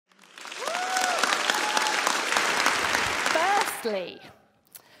Firstly,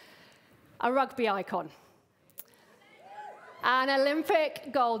 a rugby icon, an Olympic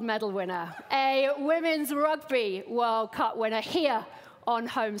gold medal winner, a Women's Rugby World Cup winner here on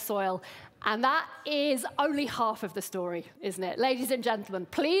home soil. And that is only half of the story, isn't it? Ladies and gentlemen,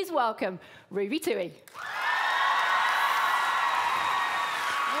 please welcome Ruby Tui.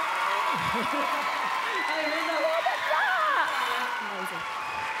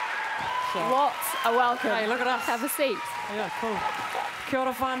 What a welcome. Hey, look at us. Have a seat. Yeah, cool. Kia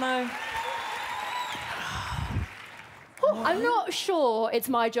ora whānau. I'm not sure it's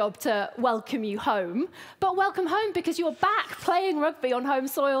my job to welcome you home, but welcome home because you're back playing rugby on home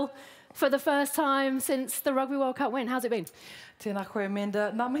soil for the first time since the Rugby World Cup win. How's it been? Tēnā koe,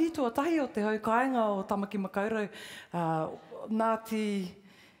 Amanda. Nā mihi tua tahi o te haukainga o Tamaki Makaurau. Nā te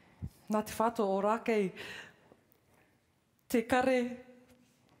whātua o rākei, te kare,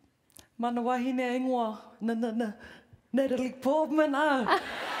 mana wahine ingoa, Natalie Portman,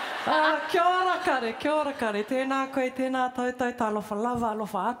 kia ora kare, kia ora kare. Tēnā koe, tēnā tautau, tā alofa lava,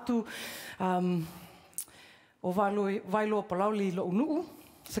 alofa atu. O Vailua Palauli lo unuu,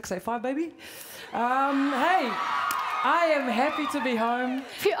 685 baby. Hey, I am happy to be home.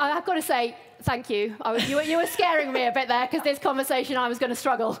 I've got to say, thank you. You were scaring me a bit there because this conversation I was going to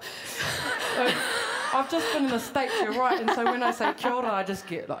struggle. I've just been in a state, you're right, and so when I say kia ora, I just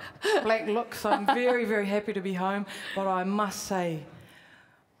get like blank looks, so I'm very, very happy to be home, but I must say,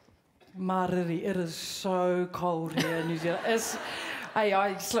 mariri, it is so cold here in New Zealand. Hey,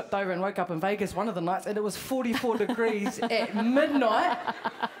 I slipped over and woke up in Vegas one of the nights and it was 44 degrees at midnight,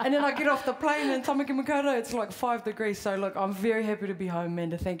 and then I get off the plane in Tamaki Makaurau, it's like 5 degrees, so look, I'm very happy to be home,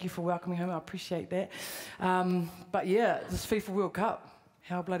 Amanda. Thank you for welcoming home, I appreciate that. But yeah, this FIFA World Cup,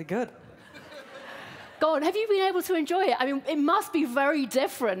 how bloody good. Go on, have you been able to enjoy it? I mean, it must be very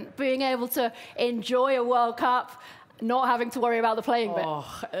different being able to enjoy a World Cup, not having to worry about the playing bit. Oh,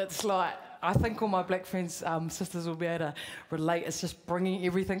 it's like, I think all my black friends, sisters will be able to relate. It's just bringing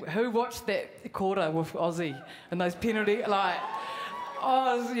everything. Who watched that quarter with Aussie and those penalty, like,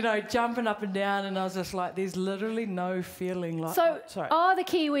 I was, you know, jumping up and down, and I was just like, there's literally no feeling like. So, are the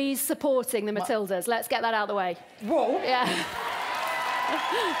Kiwis supporting the Matildas? Let's get that out of the way. Whoa. Yeah.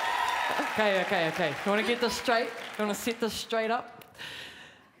 Okay. You want to get this straight? You want to set this straight up?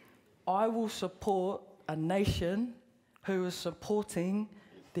 I will support a nation who is supporting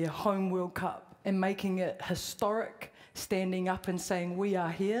their home World Cup and making it historic, standing up and saying, we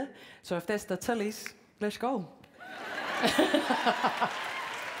are here. So if that's the Tillies, let's go.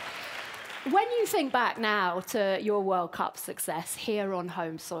 When you think back now to your World Cup success here on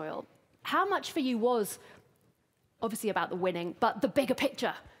home soil, how much for you was obviously about the winning, but the bigger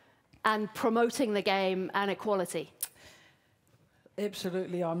picture and promoting the game and equality?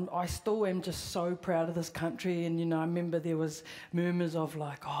 Absolutely. I still am just so proud of this country, and you know, I remember there was murmurs of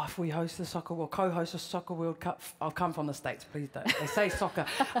like, oh, if we host the soccer or co-host the Soccer World Cup, I'll come from the States, please don't. They say soccer,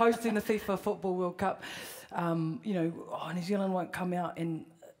 hosting the FIFA Football World Cup, you know, oh, New Zealand won't come out, and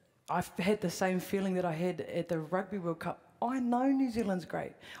I've had the same feeling that I had at the Rugby World Cup. I know New Zealand's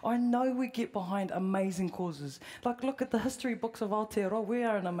great. I know we get behind amazing causes. Like, look at the history books of Aotearoa. We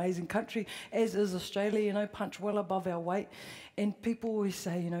are an amazing country, as is Australia, you know, punch well above our weight. And people always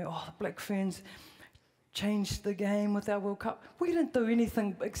say, you know, oh, the Black Ferns changed the game with our World Cup. We didn't do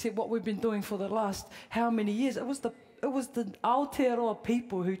anything except what we've been doing for the last how many years. It was the Aotearoa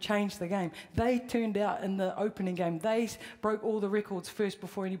people who changed the game. They turned out in the opening game. They broke all the records first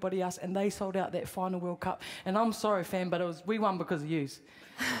before anybody else, and they sold out that final World Cup. And I'm sorry, fam, but we won because of yous.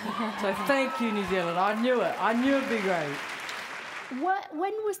 So thank you, New Zealand. I knew it. I knew it'd be great.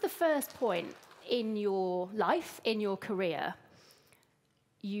 When was the first point in your life, in your career,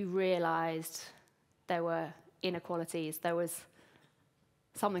 you realised there were inequalities, there was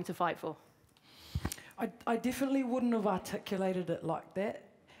something to fight for? I definitely wouldn't have articulated it like that,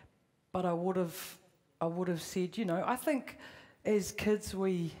 but I would have said, you know, I think as kids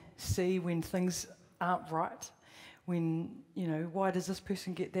we see when things aren't right, when, you know, why does this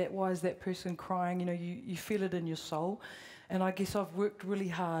person get that? Why is that person crying? You know, you feel it in your soul. And I guess I've worked really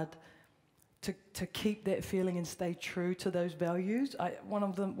hard to keep that feeling and stay true to those values. One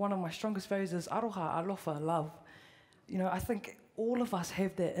of my strongest values is aroha, alofa, love. You know, I think all of us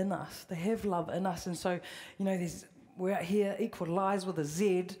have that in us. They have love in us, and so, you know, we're out here, equal lies with a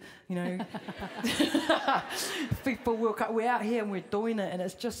Z, you know. FIFA World Cup, we're out here and we're doing it, and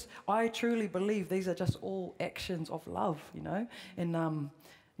it's just, I truly believe these are just all actions of love, you know. And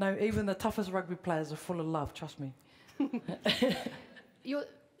no, even the toughest rugby players are full of love, trust me.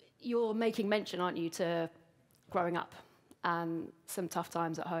 You're making mention, aren't you, to growing up and some tough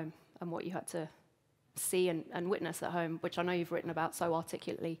times at home and what you had to see and witness at home, which I know you've written about so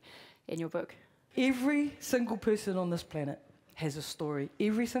articulately in your book? Every single person on this planet has a story.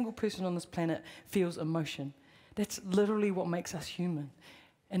 Every single person on this planet feels emotion. That's literally what makes us human.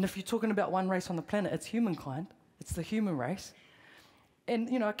 And if you're talking about one race on the planet, it's humankind. It's the human race. And,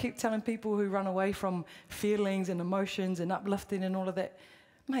 you know, I keep telling people who run away from feelings and emotions and uplifting and all of that,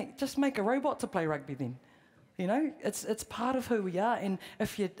 mate, just make a robot to play rugby then. You know, it's part of who we are. And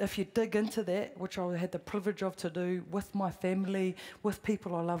if you dig into that, which I had the privilege of to do with my family, with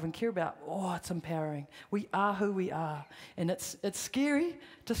people I love and care about, oh, it's empowering. We are who we are. And it's scary,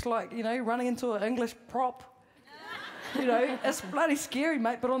 just like, you know, running into an English prop. You know, it's bloody scary,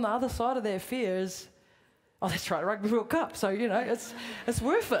 mate. But on the other side of that fear is, oh, that's right, Rugby World Cup. So, you know, it's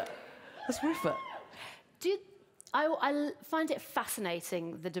worth it. It's worth it. I find it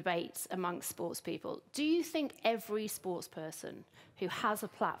fascinating, the debates amongst sports people. Do you think every sports person who has a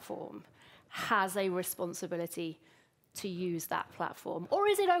platform has a responsibility to use that platform? Or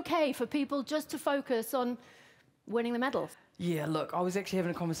is it okay for people just to focus on winning the medals? Yeah, look, I was actually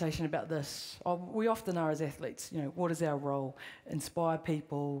having a conversation about this. We often are as athletes, you know, what is our role? Inspire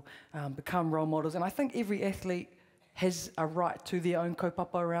people, become role models. And I think every athlete has a right to their own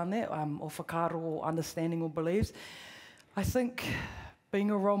kaupapa around that, or whakaaro, or understanding or beliefs. I think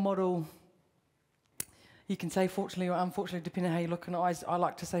being a role model, you can say fortunately or unfortunately, depending on how you look in the eyes. I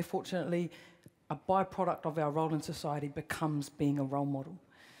like to say fortunately, a byproduct of our role in society becomes being a role model.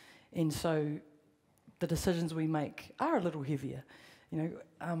 And so the decisions we make are a little heavier. You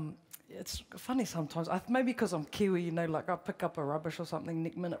know, it's funny sometimes. Maybe because I'm Kiwi, you know, like I pick up a rubbish or something,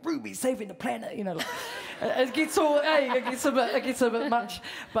 next minute, Ruby, saving the planet, you know, like, it gets a bit much.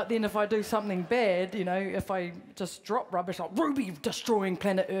 But then if I do something bad, you know, if I just drop rubbish, like Ruby destroying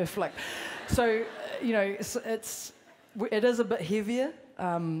planet Earth, like, so, you know, it is a bit heavier,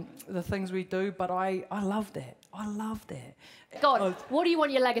 the things we do, but I love that. I love that. God, what do you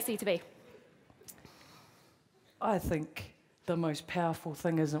want your legacy to be? I think the most powerful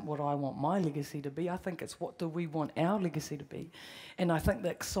thing isn't what I want my legacy to be. I think it's what do we want our legacy to be. And I think the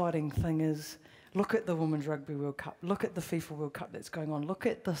exciting thing is, look at the Women's Rugby World Cup. Look at the FIFA World Cup that's going on. Look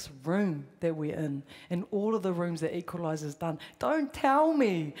at this room that we're in and all of the rooms that Equaliser's done. Don't tell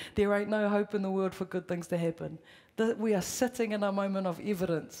me there ain't no hope in the world for good things to happen. We are sitting in a moment of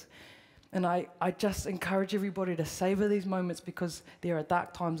evidence. And I just encourage everybody to savour these moments because there are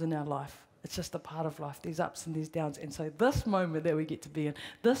dark times in our life. It's just a part of life. There's ups and there's downs. And so this moment that we get to be in,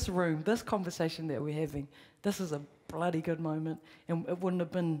 this room, this conversation that we're having, this is a bloody good moment. And it wouldn't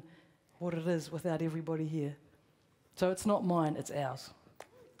have been what it is without everybody here. So it's not mine, it's ours.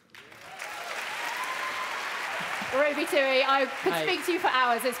 Ruby Tui, I could speak to you for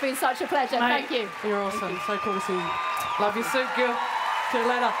hours. It's been such a pleasure. Mate, thank you. You're awesome. So cool to see you. Love your suit, girl. See you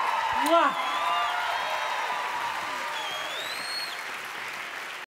later. Mwah.